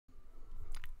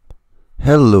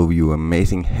Hello you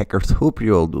amazing hackers, hope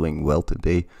you're all doing well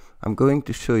today. I'm going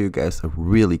to show you guys a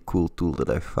really cool tool that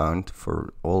I found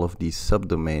for all of these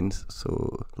subdomains,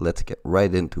 so let's get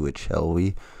right into it, shall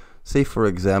we? Say for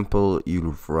example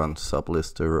you've run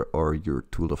sublister or your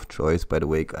tool of choice. By the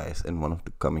way guys, in one of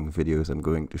the coming videos I'm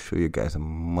going to show you guys a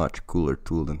much cooler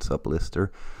tool than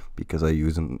sublister, because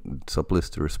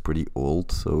sublister is pretty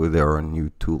old, so there are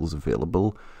new tools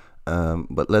available.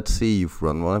 But let's say you've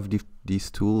run one of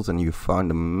these tools and you found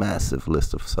a massive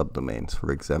list of subdomains.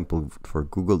 For example, for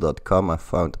google.com I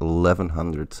found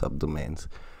 1100 subdomains.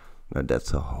 Now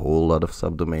that's a whole lot of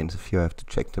subdomains if you have to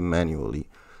check them manually.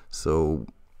 So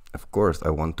of course I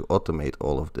want to automate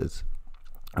all of this.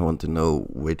 I want to know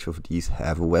which of these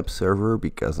have a web server,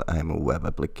 because I'm a web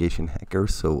application hacker,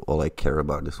 so all I care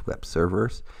about is web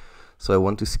servers. So I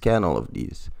want to scan all of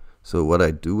these. So what I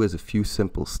do is a few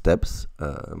simple steps.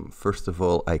 First of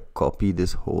all, I copy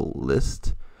this whole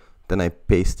list, then I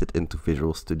paste it into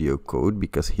Visual Studio Code,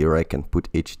 because here I can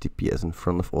put HTTPS in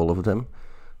front of all of them.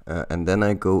 And then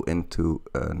I go into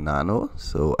Nano,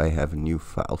 so I have a new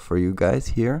file for you guys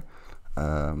here.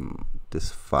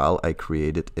 This file I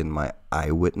created in my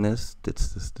Eyewitness.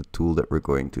 This is the tool that we're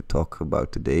going to talk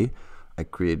about today. I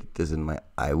created this in my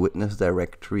Eyewitness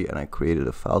directory, and I created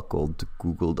a file called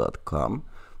google.com.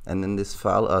 And in this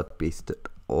file I pasted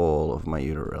all of my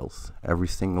URLs, every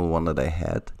single one that I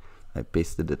had. I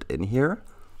pasted it in here,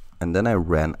 and then I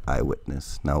ran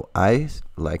Eyewitness. Now I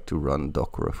like to run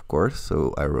Docker, of course,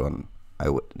 so I run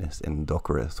Eyewitness in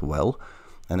Docker as well.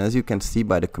 And as you can see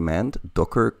by the command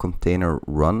docker container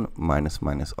run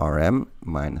 --rm -it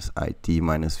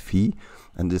 -v,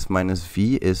 and this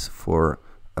 -v is for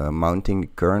mounting the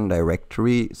current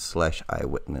directory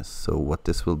 /eyewitness. So what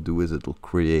this will do is it will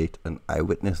create an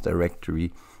eyewitness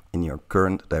directory in your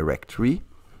current directory,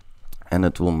 and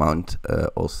it will mount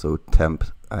also temp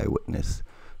eyewitness.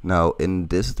 Now in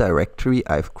this directory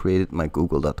I've created my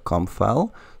google.com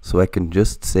file, so I can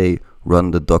just say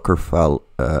run the docker file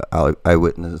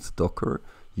eyewitness docker,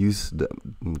 use the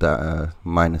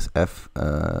 -f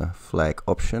flag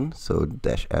option, so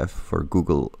 -f for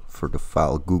Google, for the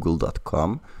file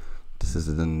google.com. This is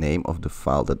the name of the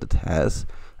file that it has,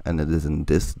 and it is in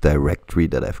this directory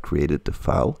that I've created the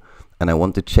file, and I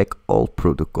want to check all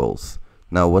protocols.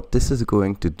 Now what this is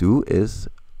going to do is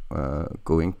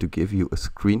going to give you a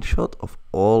screenshot of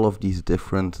all of these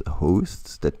different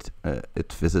hosts that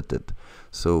it visited.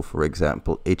 So for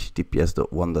example,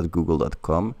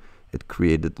 https://1.google.com, it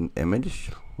created an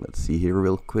image. Let's see here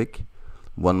real quick.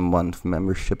 1 month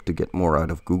membership to get more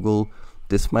out of Google.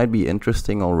 This might be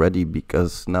interesting already,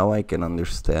 because now I can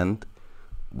understand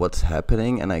what's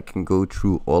happening, and I can go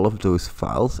through all of those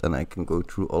files, and I can go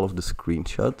through all of the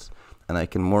screenshots, and I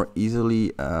can more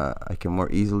easily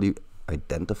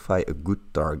identify a good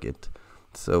target.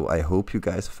 So I hope you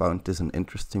guys found this an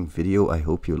interesting video. I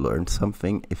hope you learned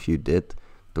something. If you did,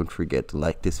 don't forget to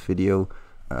like this video,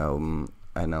 and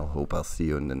I hope I'll see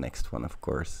you in the next one, of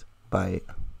course. Bye.